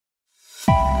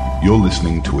You're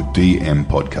listening to a DM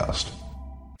podcast.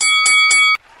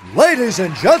 Ladies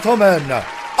and gentlemen,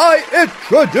 I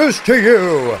introduce to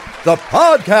you the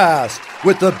podcast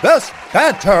with the best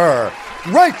banter,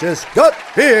 greatest gut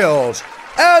feels,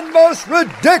 and most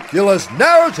ridiculous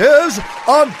narratives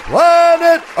on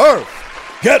planet Earth.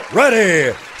 Get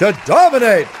ready to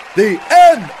dominate the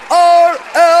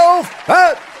NRL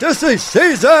fantasy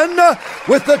season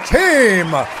with the team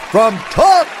from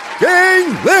Talking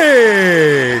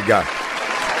League.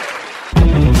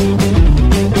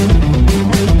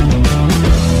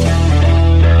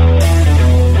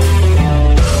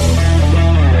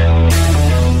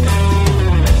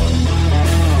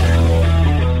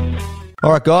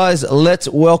 All right, guys, let's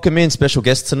welcome in special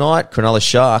guest tonight, Cronulla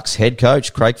Sharks head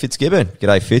coach Craig Fitzgibbon.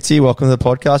 G'day, Fitzy. Welcome to the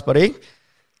podcast, buddy.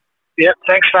 Yep,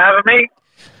 thanks for having me.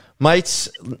 Mates,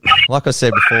 like I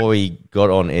said before we got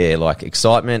on air, like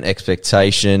excitement,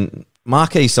 expectation,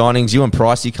 marquee signings, you and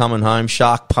Pricey coming home,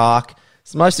 Shark Park.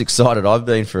 It's the most excited I've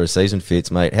been for a season, Fitz,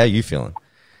 mate. How are you feeling?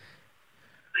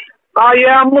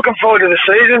 Yeah, I'm looking forward to the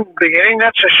season beginning,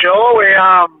 that's for sure.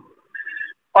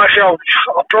 I'll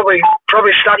probably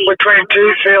stuck between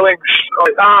two feelings.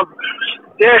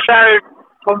 So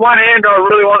on one hand, I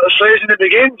really want the season to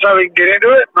begin so we can get into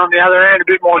it, and on the other hand, a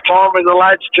bit more time with the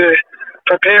lads to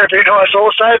prepare a bit nice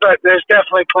also, but there's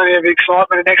definitely plenty of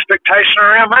excitement and expectation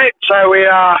around, mate. So we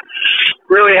are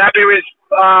really happy with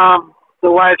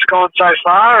the way it's gone so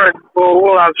far, and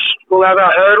we'll have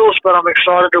our hurdles, but I'm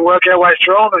excited to work our way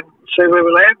through them and see where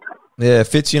we land. Yeah,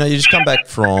 Fitz, you just come back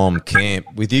from camp.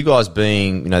 With you guys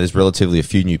being, there's relatively a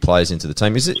few new players into the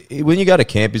team. Is it, when you go to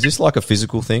camp, is this like a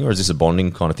physical thing or is this a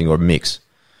bonding kind of thing or a mix?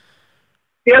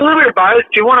 Yeah, a little bit of both.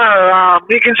 You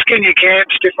can skin your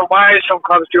camps different ways. Some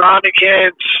clubs do army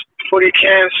camps, footy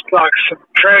camps, like some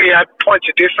points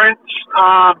of difference.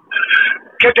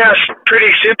 Kept ours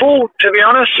pretty simple, to be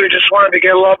honest. We just wanted to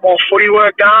get a lot more footy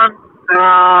work done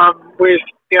with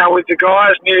the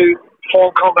guys, new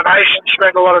form combinations,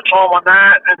 spend a lot of time on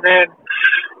that, and then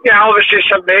obviously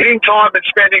some meeting time and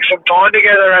spending some time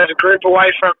together as a group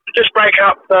away from just break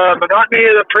up the monotony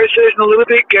of the pre-season a little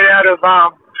bit, get out of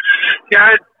the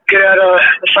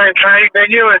same training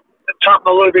venue and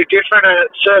something a little bit different, and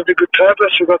it served a good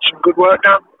purpose. We got some good work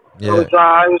done. Yeah. It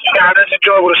was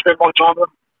enjoyable to spend more time with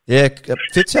them. Yeah,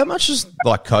 Fitz, how much is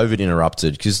COVID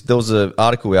interrupted? Because there was an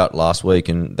article out last week,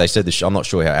 and they said I'm not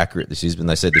sure how accurate this is, but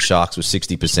they said the Sharks were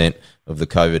 60% of the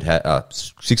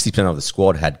 60% of the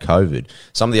squad had COVID.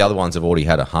 Some of the other ones have already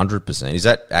had 100%. Is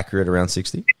that accurate? Around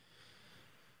 60?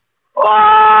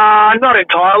 Not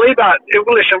entirely, but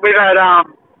listen, we've had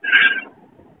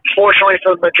fortunately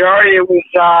for the majority, it was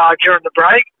during the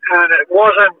break, and it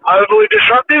wasn't overly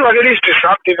disruptive. Like, it is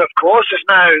disruptive, of course.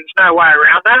 There's no way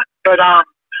around that, but how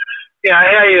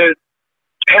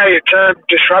you term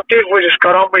disruptive, we just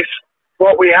got on with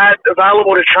what we had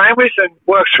available to train with and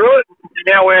work through it.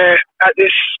 Now we're at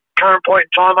this current point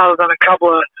in time, other than a couple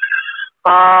of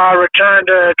return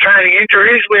to training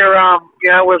injuries,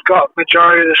 we've got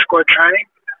majority of the squad training.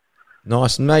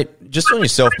 Nice. Mate, just on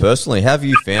yourself personally, have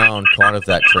you found kind of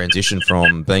that transition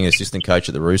from being assistant coach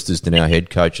at the Roosters to now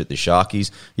head coach at the Sharkies?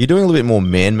 You're doing a little bit more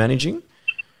man managing?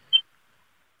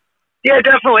 Yeah,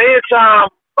 definitely.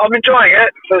 I'm enjoying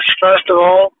it. First of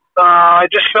all, I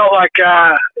just felt like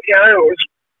it was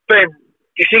being.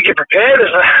 You think you're prepared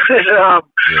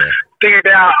figured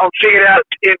out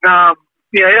in.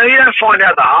 You don't find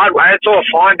out the hard way. It's all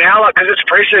fine now, because it's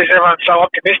pre-season. Everyone's so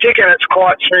optimistic and it's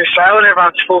quite smooth sailing.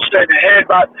 Everyone's full steam ahead,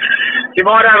 but you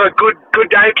might have a good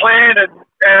day plan and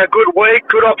a good week,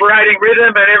 good operating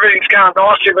rhythm, and everything's going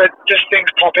nicely, but just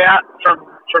things pop out from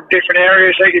different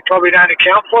areas that you probably don't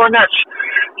account for, and that's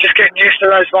just getting used to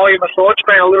those volume of thoughts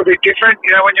being a little bit different.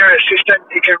 When you're an assistant,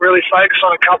 you can really focus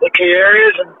on a couple of key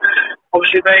areas, and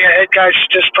obviously being a head coach,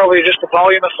 just the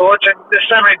volume of thoughts. And there's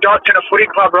so many dots in a footy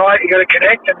club, right? You got to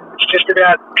connect, and it's just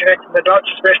about connecting the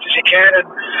dots as best as you can. And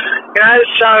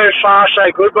so far so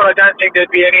good, but I don't think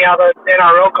there'd be any other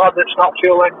NRL club that's not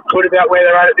feeling good about where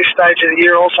they're at this stage of the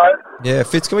year also. Yeah,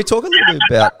 Fitz, can we talk a little bit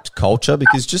about culture?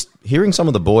 Because just hearing some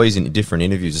of the boys in different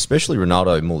interviews, especially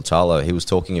Ronaldo Mulitalo, he was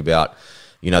talking about,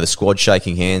 the squad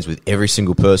shaking hands with every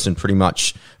single person, pretty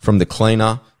much from the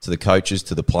cleaner to the coaches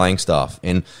to the playing staff.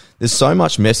 And there's so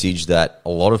much message that a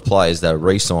lot of players that are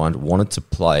re-signed wanted to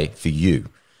play for you.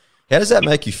 How does that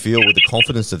make you feel with the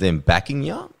confidence of them backing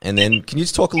you? And then can you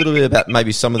just talk a little bit about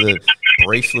maybe some of the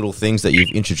brief little things that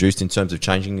you've introduced in terms of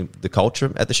changing the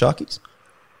culture at the Sharkies?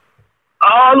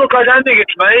 Oh, look, I don't think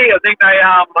it's me. I think they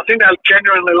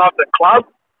genuinely love the club,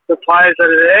 the players that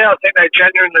are there. I think they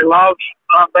genuinely love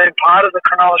being part of the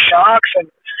Cronulla Sharks, and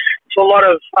It's a lot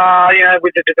of,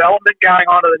 with the development going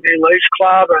on at the new Leafs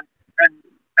club and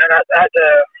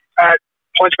at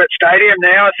PointsBet Stadium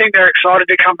now, I think they're excited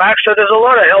to come back. So there's a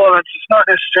lot of elements. It's not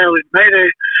necessarily me. They're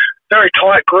a very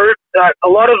tight group. A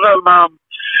lot of them,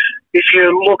 if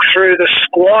you look through the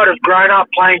squad, have grown up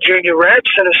playing junior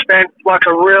reps and have spent like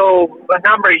a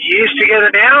number of years together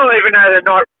now, even though they're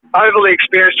not overly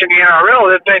experienced in the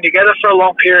NRL. They've been together for a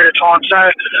long period of time. So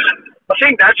I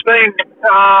think that's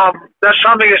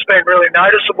something that's been really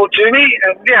noticeable to me.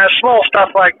 And, small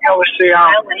stuff like, obviously,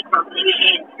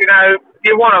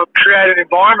 you want to create an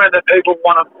environment that people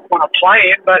want to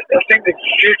play in, but I think the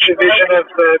future vision of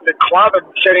the club and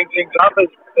setting things up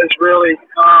has really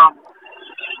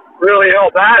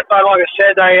helped that. But like I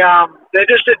said, they're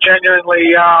just a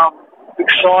genuinely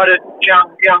excited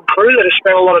young crew that have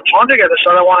spent a lot of time together,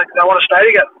 so they want to stay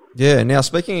together. Yeah, now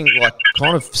speaking like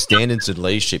kind of standards and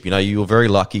leadership, you were very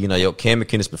lucky, you got Cam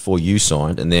McInnes before you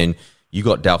signed, and then you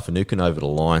got Dale Finucane over the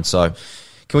line. So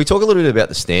can we talk a little bit about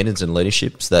the standards and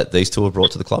leaderships that these two have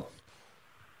brought to the club?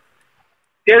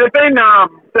 Yeah, they've been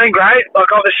great.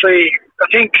 Like, obviously, I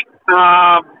think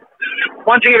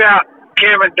one thing about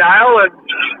Cam and Dale, and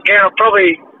again, I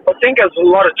think there's a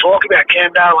lot of talk about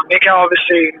Cam, Dale and Nico,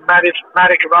 obviously, Matty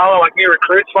Cavallo, like new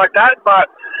recruits like that. But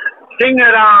the thing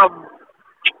that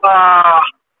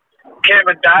Cam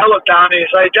and Dale have done is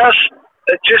they don't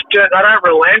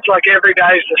relent. Like, every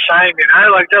day is the same,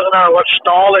 like, it doesn't matter what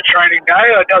style of training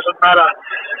it doesn't matter.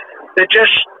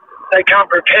 They come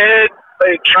prepared,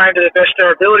 they train to the best of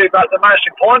their ability, but the most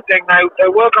important thing, they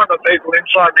work on the people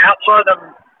inside and outside them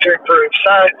to improve.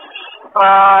 So,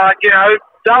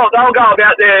 they'll go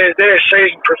about their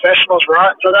seasoned professionals,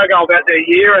 right? So they'll go about their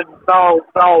year and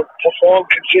they'll perform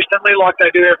consistently like they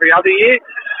do every other year.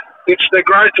 It's the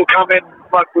growth will come in,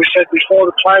 like we said before,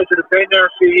 the players that have been there a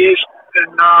few years,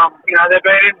 and they've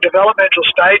been in developmental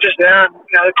stages there, and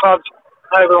the club's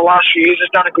over the last few years has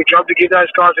done a good job to give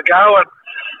those guys a go, and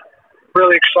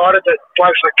really excited that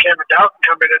blokes like Cam and Dale can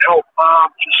come in and help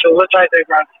facilitate their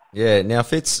growth. Yeah, now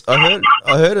Fitz, I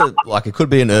heard it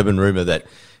could be an urban rumour that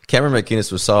Cameron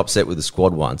McInnes was so upset with the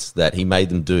squad once that he made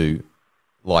them do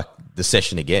like the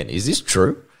session again. Is this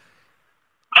true?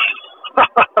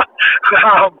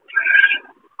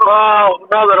 Well,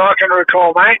 not that I can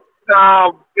recall, mate.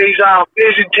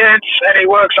 He's intense and he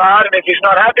works hard, and if he's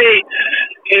not happy,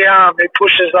 he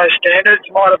pushes those standards.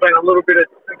 Might have been a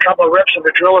couple of reps of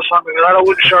a drill or something like that. I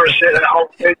wouldn't sure have said that whole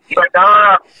thing. But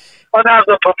I know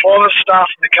the performance stuff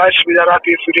and the coach would be that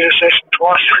happy if we did a session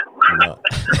twice. No.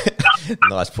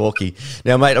 Nice, Porky.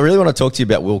 Now, mate, I really want to talk to you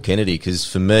about Will Kennedy, because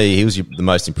for me, he was the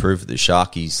most improved at the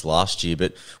Sharkies last year.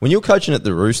 But when you were coaching at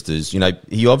the Roosters, you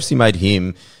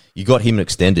obviously you got him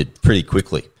extended pretty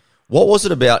quickly. What was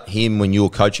it about him when you were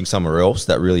coaching somewhere else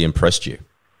that really impressed you?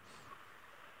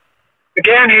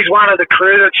 Again, he's one of the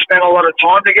crew that spent a lot of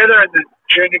time together in the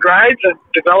junior grades and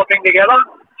developing together.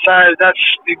 So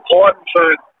that's important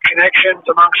for connections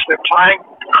amongst the playing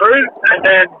crew. And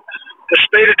then the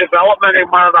speed of development in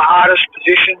one of the hardest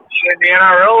positions in the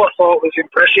NRL, I thought was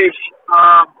impressive.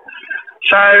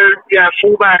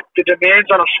 Fullback, the demands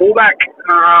on a fullback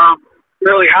are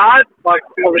really hard, like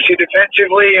obviously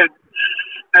defensively and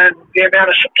the amount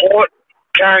of support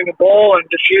carrying the ball and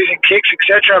diffusing kicks,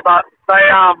 etc. But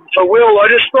for Will, I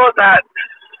just thought that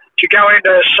to go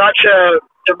into such a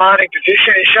demanding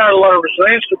position, he showed a lot of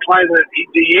resilience to play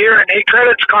the year, and he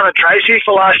credits Connor Tracy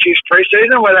for last year's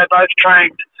preseason, where they both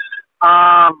trained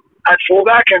at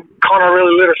fullback, and Connor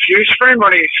really lit a fuse for him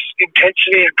on his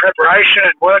intensity and preparation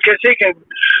and work ethic, and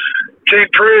to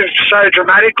improve so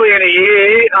dramatically in a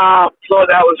year, thought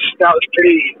that was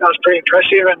pretty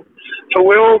impressive. And for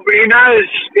Will,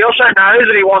 he also knows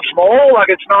that he wants more. Like,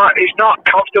 he's not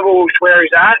comfortable with where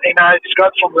he's at. He knows he's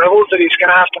got some levels that he's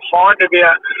going to have to find to be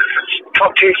a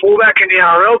top tier fullback in the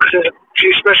NRL, because there's a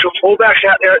few special fullbacks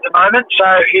out there at the moment. So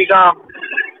he's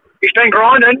been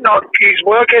grinding. His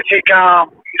work ethic,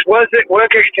 work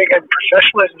ethic and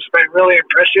professionalism has been really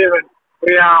impressive, and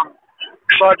we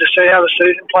excited to see how the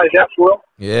season plays out for Will.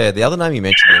 Yeah, the other name you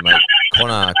mentioned there, mate,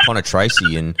 Connor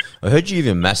Tracy, and I heard you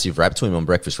give a massive rap to him on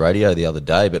Breakfast Radio the other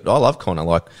day, but I love Connor.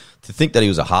 Like, to think that he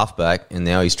was a halfback and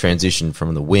now he's transitioned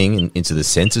from the wing and into the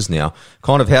centres now.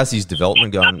 Kind of, how's his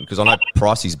development going? Because I know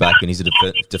Pricey's back and he's a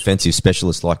defensive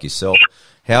specialist like yourself.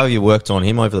 How have you worked on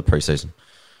him over the preseason?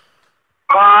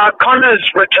 Connor's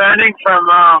returning from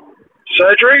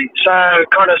surgery, so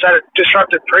Connor's had a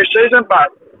disrupted preseason, but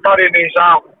not in his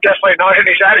definitely not in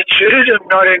his attitude, and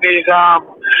not in his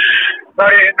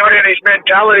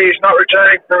mentality. He's not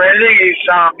returning for anything.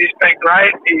 He's been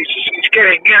great. He's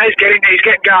getting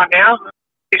going now.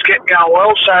 he's getting going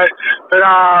well. So, but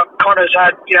Connor's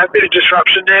had a bit of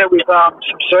disruption there with some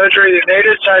surgery that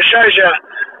needed. So it shows you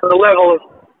the level of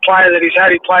player that he's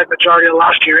had. He played majority of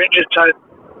last year injured. So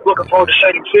looking forward to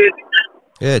seeing him fit.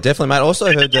 Yeah, definitely, mate. I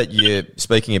also heard that you're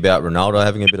speaking about Ronaldo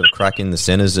having a bit of a crack in the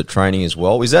centres at training as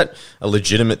well. Is that a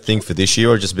legitimate thing for this year,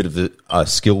 or just a bit of a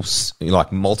skills,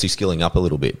 like multi-skilling up a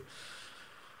little bit?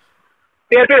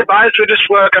 Yeah, a bit of both. We're just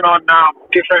working on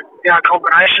different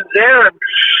combinations there, and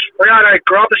Ronaldo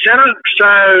grew up a centre,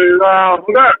 so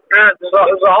we've got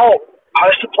there's a whole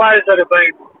host of players that have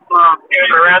been in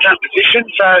and around that position.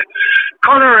 So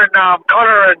Connor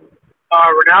and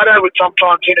Ronaldo would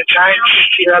sometimes interchange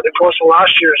throughout the course of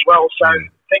last year as well. So I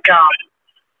think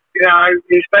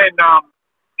he's been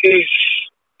he's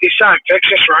so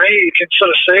infectious, right? You can sort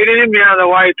of see it in him. The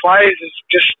way he plays is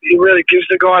just he really gives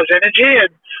the guys energy,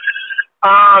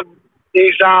 and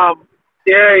he's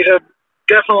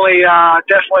definitely a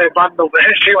bundle of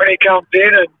energy when he comes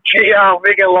in, and he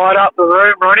can light up the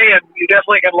room, Ronnie, and you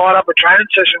definitely can light up a training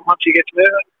session once he gets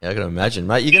moving. Yeah, I can imagine,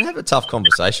 mate. You're gonna have a tough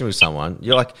conversation with someone.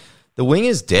 You're like, the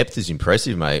wingers' depth is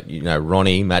impressive, mate.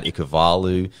 Ronnie, Matt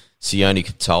Ikuvalu, Sione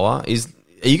Katoa.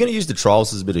 Are you going to use the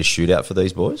trials as a bit of a shootout for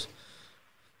these boys?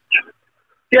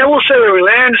 Yeah, we'll see where we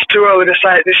land. It's too early to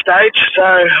say at this stage.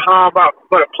 So, but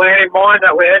got a plan in mind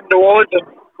that we're heading towards, and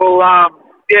we'll,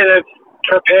 they've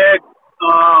prepared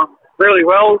really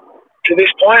well to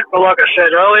this point. But like I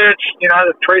said earlier, it's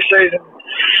the pre-season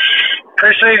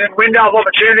window of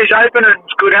opportunities open, and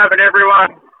it's good having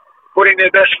everyone putting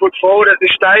their best foot forward at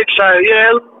this stage. So,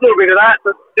 yeah, a little bit of that,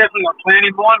 but definitely got a plan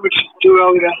in mind, which is too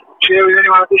early to share with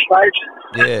anyone at this stage.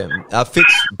 Yeah.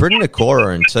 Fitz, Brendan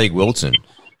Okora and Teague Wilton,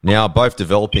 now both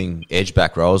developing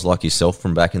edge-back roles like yourself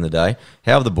from back in the day.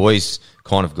 How have the boys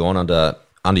kind of gone under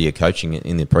your coaching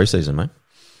in the pre-season, mate?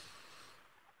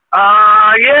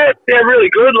 They're really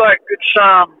good. Like, it's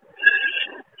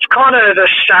kind of the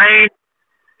same,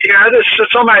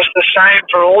 it's almost the same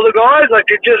for all the guys. Like,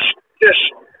 it just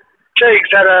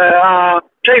Teague's had a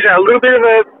little bit of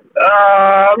a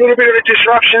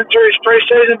disruption through his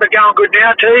pre-season, but going good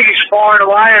now. Teague, he's firing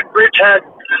away, and Britt's had.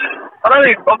 I'm not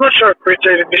sure if Britt's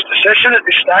even missed a session at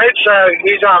this stage, so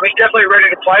he's definitely ready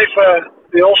to play for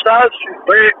the All Stars.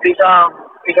 Britt, he's had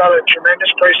a tremendous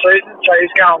pre-season, so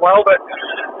he's going well. But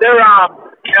they're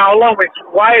along with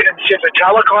Wade and Sifa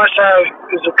Talakai, so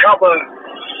there's a couple of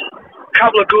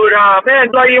good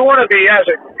like you want to be as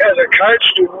a coach,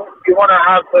 you want to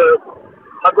have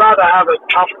I'd rather have a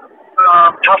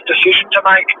tough decision to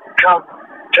make come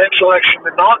team selection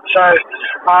than not. So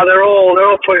they're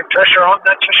all putting pressure on,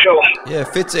 that's for sure. Yeah,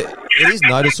 Fitz, it is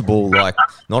noticeable, like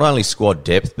not only squad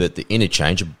depth but the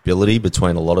interchangeability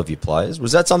between a lot of your players.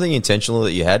 Was that something intentional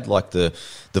that you had, like the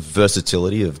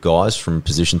versatility of guys from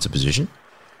position to position?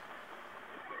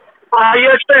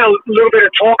 It's been a little bit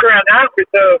of talk around that with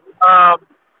the,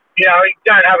 you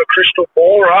don't have a crystal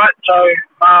ball, right? So,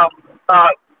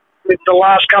 with the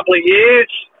last couple of years,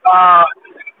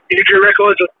 injury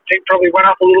records, I think, probably went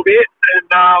up a little bit.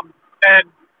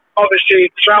 And obviously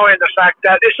throw in the fact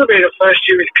that this will be the first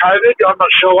year with COVID. I'm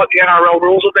not sure what the NRL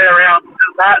rules will be around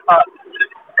that, but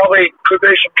probably could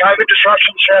be some COVID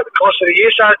disruptions throughout the course of the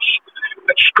year. So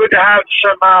it's good to have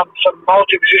some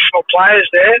multi-positional players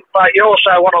there, but you also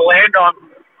want to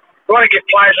you want to give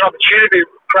players an opportunity to be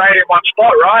great in one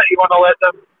spot, right? You want to let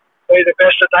them be the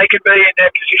best that they can be in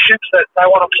their positions that they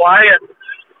want to play, and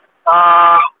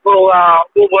we'll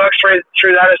work through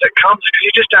that as it comes, because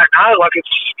you just don't know. Like, it's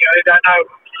you don't know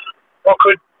what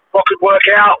could work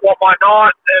out, what might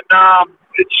not, and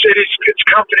it's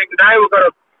comforting to know we've got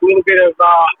a little bit of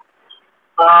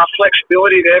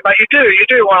flexibility there, but you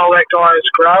do want to let guys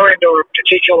grow into a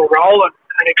particular role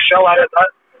and excel at it, though.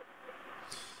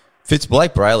 Fitz,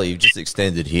 Blake Brayley, you've just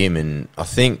extended him, and I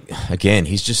think, again,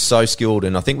 he's just so skilled,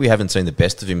 and I think we haven't seen the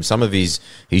best of him. Some of his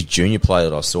junior play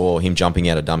that I saw, him jumping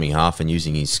out of dummy half and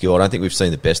using his skill, I don't think we've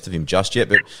seen the best of him just yet,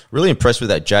 but really impressed with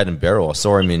that Jayden Berrell. I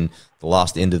saw him in the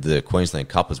last end of the Queensland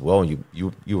Cup as well, and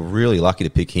you were really lucky to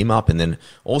pick him up, and then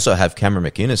also have Cameron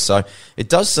McInnes. So it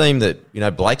does seem that,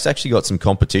 Blake's actually got some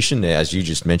competition there, as you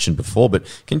just mentioned before, but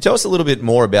can you tell us a little bit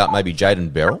more about maybe Jayden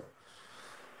Berrell?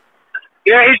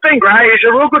 Yeah, he's been great. He's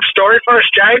a real good story for us,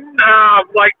 Jayden.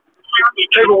 Like,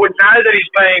 people would know that he's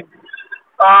been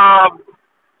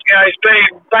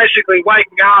basically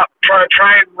waking up, trying to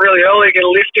train really early, get a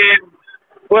lift in,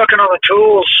 working on the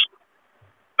tools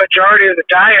majority of the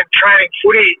day, and training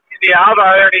footy in the Arvo,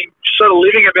 only sort of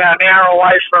living about an hour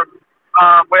away from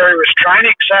where he was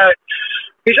training. So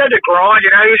he's had to grind.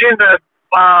 He was in the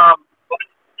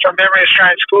from memory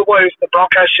Australian schoolboy, he was in the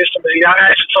Broncos system at a young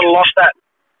age, and sort of lost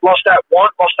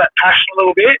that passion a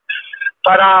little bit.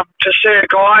 But to see a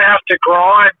guy have to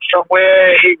grind from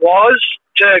where he was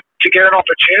to get an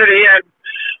opportunity, and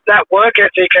that work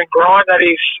ethic and grind that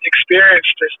he's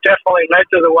experienced has definitely led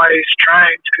to the way he's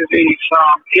trained, because he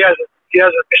hasn't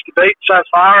missed a beat so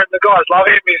far, and the guys love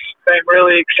him. He's been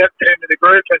really accepted into the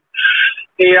group, and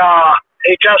you're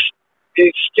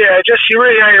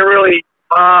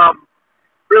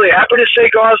really happy to see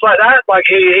guys like that. Like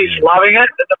he's loving it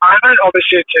at the moment.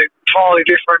 Obviously, it's a totally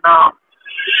different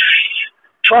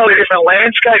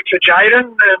landscape for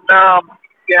Jayden, and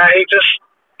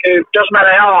it doesn't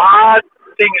matter how hard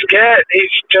things get,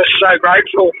 he's just so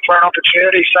grateful for an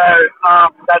opportunity. So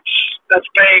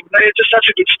that's been just such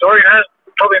a good story. You know?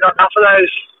 Probably not enough of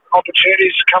those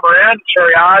opportunities come around. It's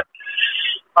very hard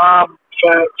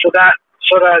for that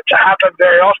sort of to happen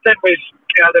very often with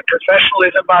the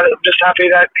professionalism. But I'm just happy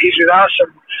that he's with us.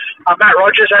 And Matt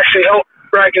Rogers actually helped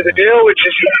broker the deal, which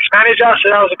is his manager. So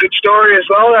that was a good story as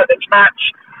well. That's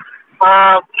Matt's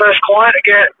first client to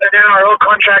get an NRL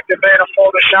contract and being a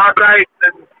former Shark rate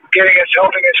and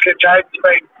helping us get Jayden's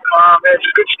been. It's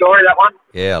a good story, that one.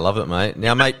 Yeah, I love it, mate.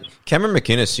 Now, mate, Cameron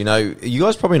McInnes, you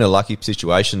guys probably in a lucky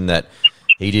situation that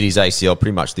he did his ACL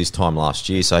pretty much this time last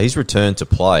year, so his return to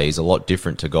play is a lot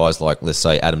different to guys like, let's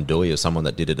say, Adam Doueihi or someone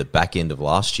that did it at the back end of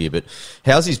last year. But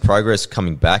how's his progress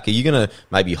coming back? Are you going to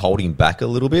maybe hold him back a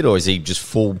little bit, or is he just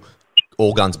full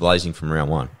all guns blazing from round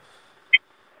one?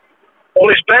 Well,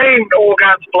 he's been all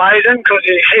guns blazing because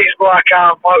he's like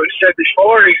what we said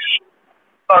before, he's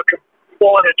like a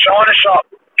ball in a China shop.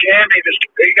 Cam, he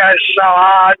goes so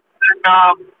hard.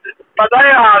 And, but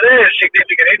they're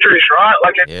significant injuries, right?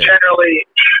 Like it generally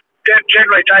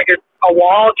take a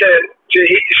while to hit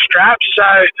your straps. So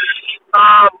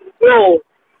we'll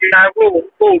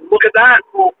look at that.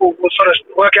 We'll sort of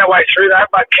work our way through that.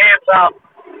 But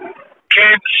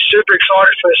Cam's super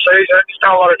excited for the season. He's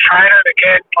done a lot of training.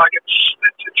 Again, like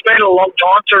it's been a long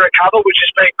time to recover, which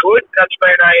has been good. That's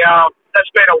been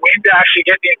a win to actually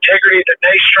get the integrity of the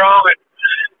knee strong and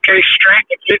get his strength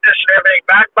and fitness and everything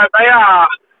back. But they are,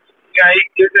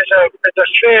 there's a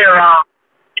fair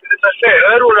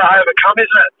hurdle to overcome,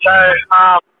 isn't it? So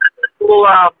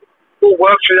we'll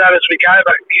work through that as we go.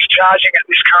 But he's charging at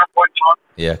this current point in time.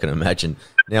 Yeah, I can imagine.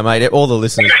 Now, mate, all the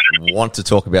listeners want to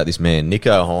talk about this man,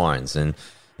 Nicho Hynes, and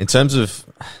in terms of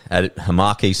a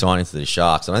marquee signing to the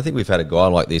Sharks, I don't think we've had a guy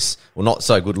like this, well, not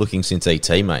so good looking since ET,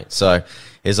 mate. So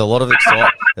there's a lot of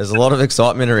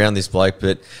excitement around this bloke.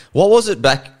 But what was it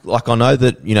back? Like, I know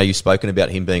that you've spoken about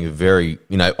him being a very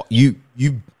you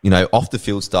off the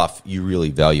field stuff you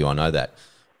really value. I know that,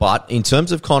 but in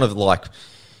terms of kind of like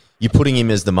you're putting him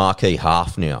as the marquee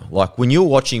half now. Like when you were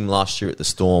watching him last year at the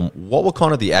Storm, what were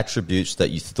kind of the attributes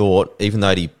that you thought, even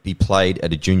though he played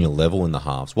at a junior level in the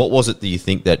halves, what was it that you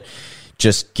think that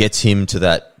just gets him to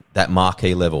that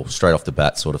marquee level straight off the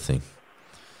bat sort of thing?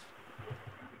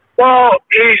 Well,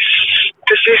 his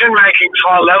decision-making's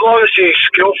high level. Obviously, he's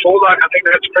skillful. Like, I think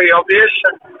that's pretty obvious.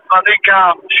 And I think,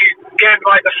 again,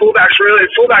 like the fullback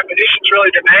position's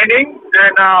really demanding.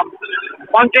 And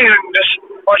one thing just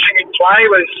watching him play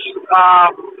was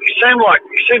he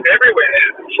seemed everywhere.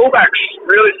 Fullback's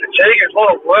really fatiguing. There's a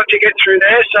lot of work to get through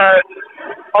there. So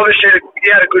obviously he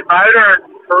had a good motor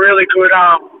and a really good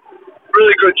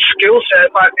skill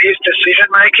set, but his decision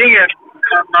making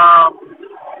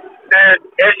and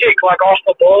ethic, like off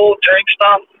the ball, team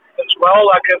stuff as well.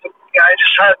 Like he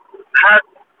just had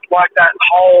like that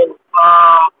whole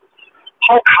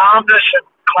calmness and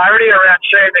clarity around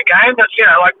seeing the game. That's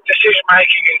like decision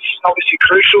making is obviously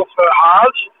crucial for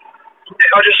halves.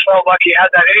 I just felt like he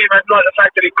had that in him, and like the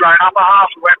fact that he'd grown up a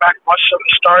half and went back and watched some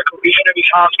historical vision of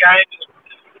his halves games.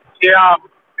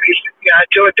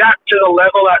 To adapt to the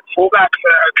level at fullback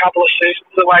for a couple of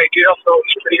seasons the way he did, I thought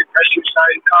was pretty impressive. So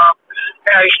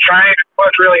he's trained,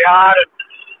 worked really hard,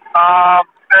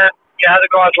 and the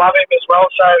guys love him as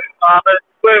well. So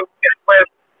we're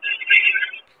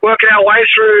working our way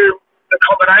through the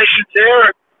combinations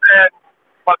there, and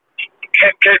like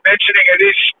Ken keep mentioning, it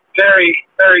is very,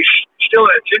 very still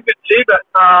in its infancy, but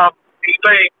it's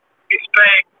been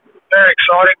very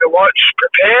exciting to watch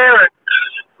prepare and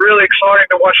really exciting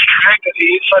to watch train because he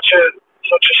is such a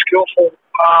skillful,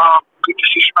 good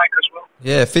decision maker as well.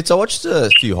 Yeah, Fitz, I watched a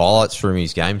few highlights from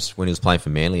his games when he was playing for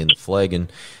Manly in the flag,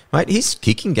 and mate, his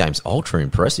kicking game's ultra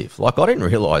impressive. Like, I didn't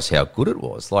realise how good it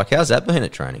was. Like, how's that been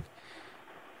at training?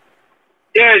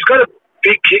 Yeah, he's got a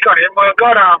big kick on him. We've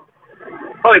got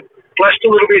probably blessed a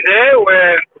little bit there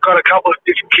where we've got a couple of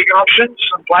different kicking options.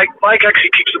 And Blake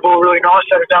actually kicks the ball really nice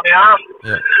out of dummy half.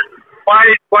 Yeah.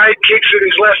 Wade kicks with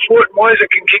his left foot. Moiser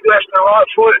can kick left and right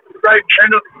foot. Braden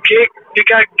Trendle can kick.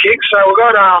 Nicho can kick. So we've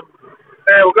got a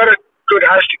good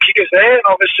host of kickers there.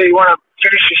 Obviously, you want to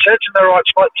finish your sets in the right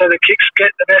spot so the kicks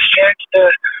get the best chance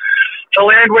to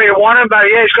land where you want them.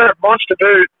 But yeah, he's got a monster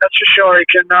boot. That's for sure. He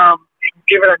can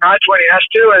give it a nudge when he has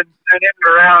to, and in and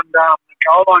around the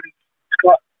goal line, he's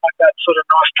got like that sort of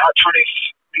nice touch on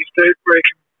his boot where he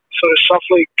can sort of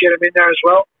softly get him in there as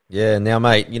well. Yeah, now,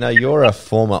 mate, you know, you're a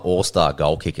former all-star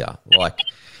goal kicker. Like,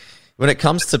 when it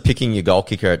comes to picking your goal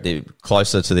kicker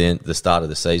closer to the start of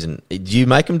the season, do you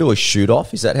make them do a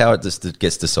shoot-off? Is that how it just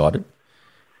gets decided?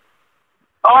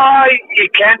 You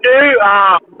can do.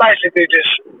 Basically,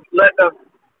 just let them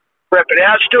rep it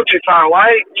out. It's still too far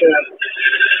away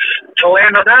to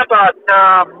land on that, but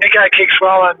Nico kicks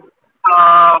well, and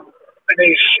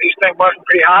he's been working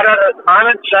pretty hard at it at the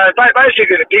moment. So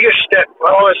basically, the biggest step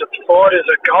always forward as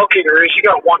a goal kicker is you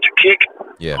got to want to kick.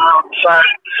 Yeah.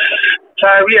 So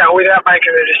yeah, without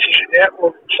making a decision yet,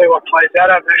 we'll see what plays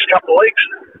out over the next couple of weeks.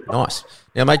 Nice.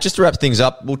 Now, mate, just to wrap things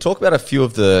up, we'll talk about a few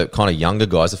of the kind of younger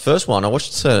guys. The first one, I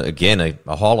watched, again,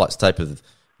 a highlights tape of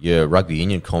your rugby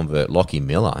union convert, Lockie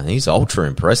Miller, and he's ultra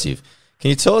impressive. Can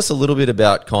you tell us a little bit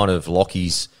about kind of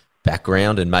Lockie's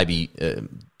background and maybe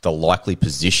the likely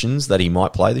positions that he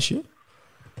might play this year?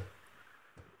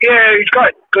 Yeah, he's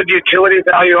got good utility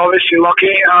value, obviously,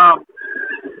 Lockie.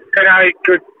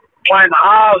 Good playing the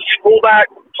halves, fullback,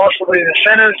 possibly in the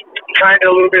centres, trained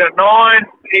a little bit at 9.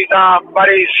 He's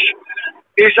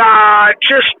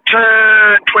just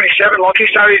turned 27, Lockie,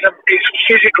 so he's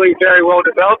physically very well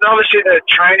developed. Obviously, the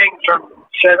training from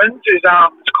sevens is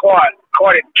quite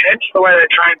intense, the way they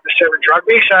train for sevens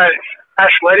rugby. So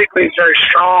athletically, he's very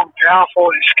strong, powerful,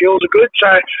 and his skills are good.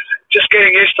 So just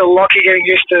getting used to Lockie, getting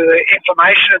used to the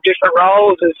information of different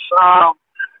roles is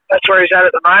that's where he's at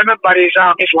the moment. But he's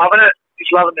loving it. He's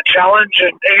loving the challenge,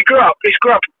 and he grew up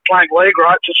playing league,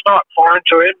 right? So it's not foreign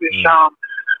to him.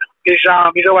 He's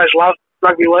always loved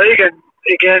rugby league, and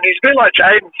again, he's been like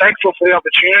Jaden, thankful for the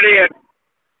opportunity, and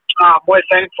we're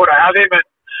thankful to have him. And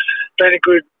been a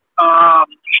good,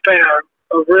 he's been a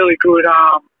really good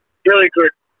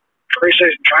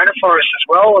pre-season trainer for us as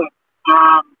well. And,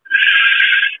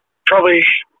 probably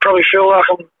feel like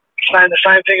I'm saying the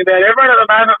same thing about everyone at the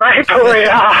moment, mate. But we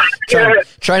are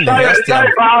train the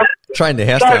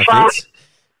house down, Fitz.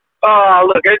 Oh,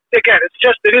 look, it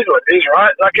is what it is,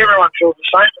 right? Like everyone feels the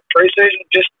same for pre-season.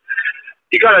 Just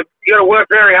you got to work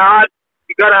very hard.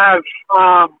 You got to have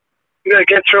you got to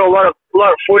get through a lot of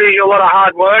footy, a lot of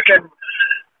hard work, and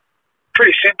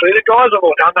pretty simply, the guys have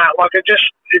all done that. Like it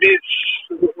is.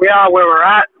 We are where we're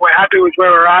at. We're happy with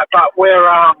where we're at, but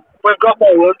we've got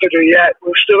more work to do yet.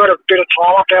 We've still got a bit of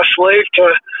time up our sleeve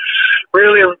to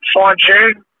really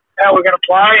fine-tune how we're going to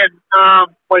play, and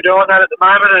we're doing that at the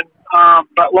moment. And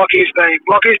but Lockie's been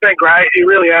great. He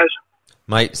really has.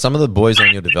 Mate, some of the boys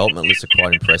on your development list are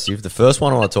quite impressive. The first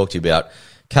one I want to talk to you about,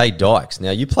 Cade Dykes.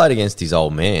 Now, you played against his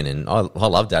old man, and I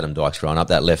loved Adam Dykes growing up,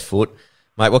 that left foot.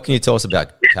 Mate, what can you tell us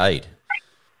about Cade?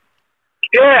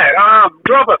 Yeah,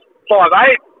 grew up at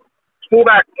 5'8",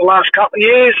 fullback the last couple of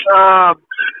years.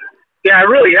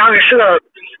 Really young. He's still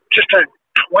just turned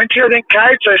 20, I think,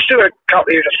 Cade. So he's still a couple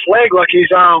of years of flag. Like he's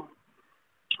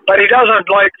but he doesn't,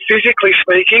 like, physically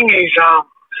speaking, he's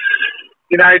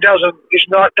he doesn't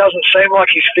seem like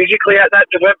he's physically at that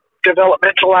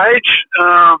developmental age.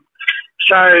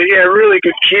 So yeah, really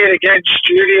good kid. Again,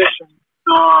 studious and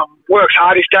works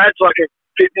hard. His dad's like a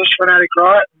fitness fanatic,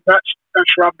 right?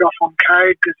 That's rubbed off on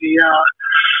Cade because he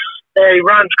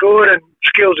runs good and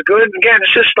skills are good. And again,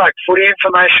 it's just like footy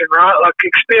information, right? Like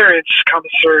experience comes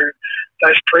through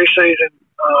those pre-season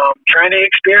training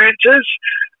experiences,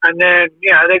 and then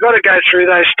they've got to go through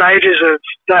those stages of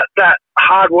that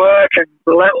hard work and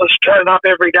relentless turning up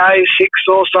every day, sick,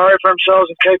 sore, sorry for themselves,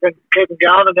 and keeping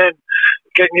going, and then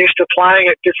getting used to playing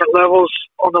at different levels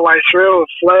on the way through, of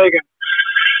flag and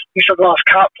New South Wales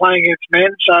Cup, playing against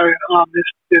men. So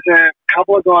there's a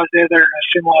couple of guys there that are in a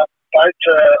similar boat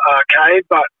to Cade,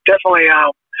 but definitely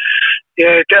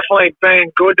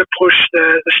been good to push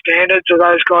the standards of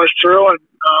those guys through, and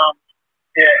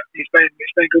he's been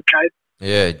good, Cade.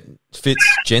 Yeah, Fitz,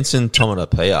 Jensen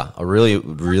Tomonopea, I really,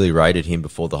 really rated him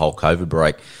before the whole COVID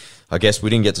break. I guess we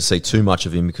didn't get to see too much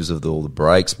of him because of all the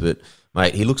breaks, but,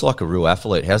 mate, he looks like a real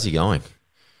athlete. How's he going?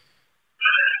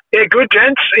 Yeah, good,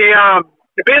 gents. He, a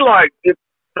bit like,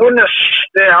 goodness,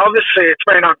 obviously it's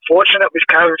been unfortunate with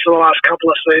COVID for the last couple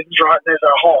of seasons, right? There's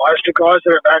a whole host of guys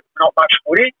that have had not much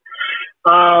footy.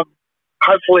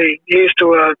 Hopefully here's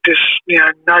to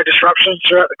no disruptions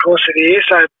throughout the course of the year,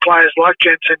 so players like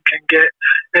Jensen can get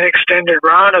an extended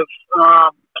run of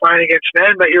playing against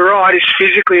men. But you're right,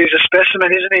 he's a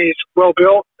specimen, isn't he? He's well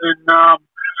built, and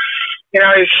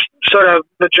his sort of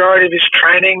majority of his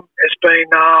training has been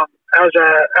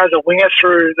as a winger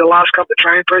through the last couple of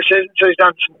training pre-seasons. So he's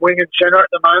done some wing and centre at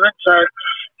the moment. So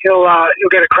he'll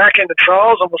get a crack in the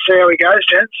trials, and we'll see how he goes,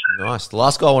 gents. Nice. The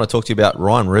last guy I want to talk to you about,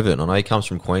 Ryan Riven. I know he comes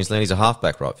from Queensland. He's a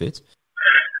halfback, right, Fitz?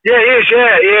 Yeah, he is.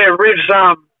 Yeah. Riv's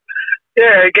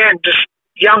again, just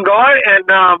young guy, and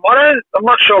I'm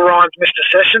not sure Ryan's missed a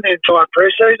session the entire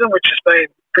pre-season, which has been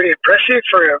pretty impressive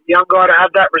for a young guy to have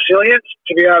that resilience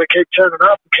to be able to keep turning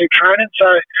up and keep training.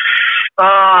 So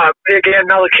again,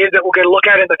 another kid that we'll get a look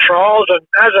at in the trials, and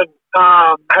hasn't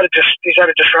he's had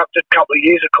a disrupted couple of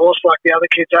years, of course, like the other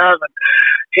kids have, and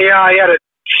he had a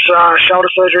shoulder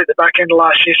surgery at the back end of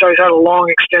last year, so he's had a long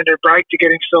extended break to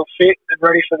get himself fit and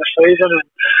ready for the season.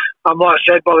 And like I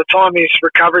said, by the time his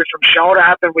recovery from shoulder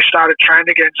happened, we started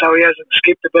training again, so he hasn't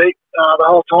skipped a beat the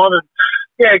whole time. And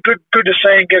yeah, good to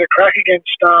see him get a crack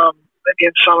against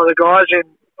some of the guys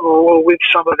or with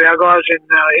some of our guys in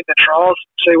the trials.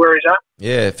 See where he's at.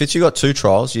 Yeah, Fitz, you got two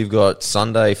trials. You've got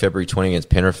Sunday, February 20 against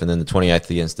Penrith, and then the 28th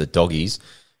against the Doggies.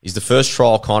 Is the first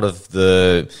trial kind of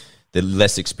the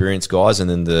less experienced guys, and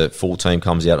then the full team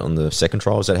comes out on the second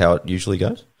trial? Is that how it usually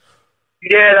goes?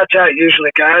 Yeah, that's how it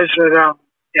usually goes. But,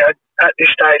 at this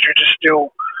stage, we just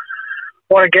still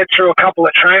want to get through a couple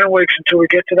of training weeks until we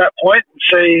get to that point and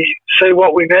see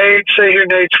what we need, see who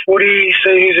needs footy,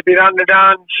 see who's a bit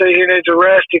underdone, see who needs a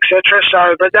rest, etc.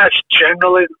 So, but that's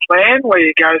generally the plan, where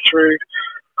you go through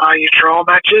your trial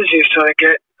matches. You sort of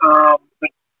get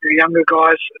the younger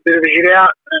guys a bit of a hit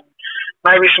out, and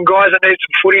maybe some guys that need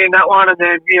some footy in that one, and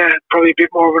then, probably a bit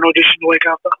more of an audition the week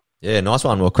after. Yeah, nice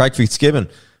one. Well, Craig Fitzgibbon,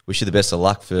 wish you the best of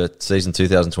luck for season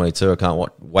 2022. I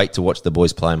can't wait to watch the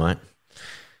boys play, mate.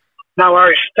 No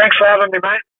worries. Thanks for having me, mate.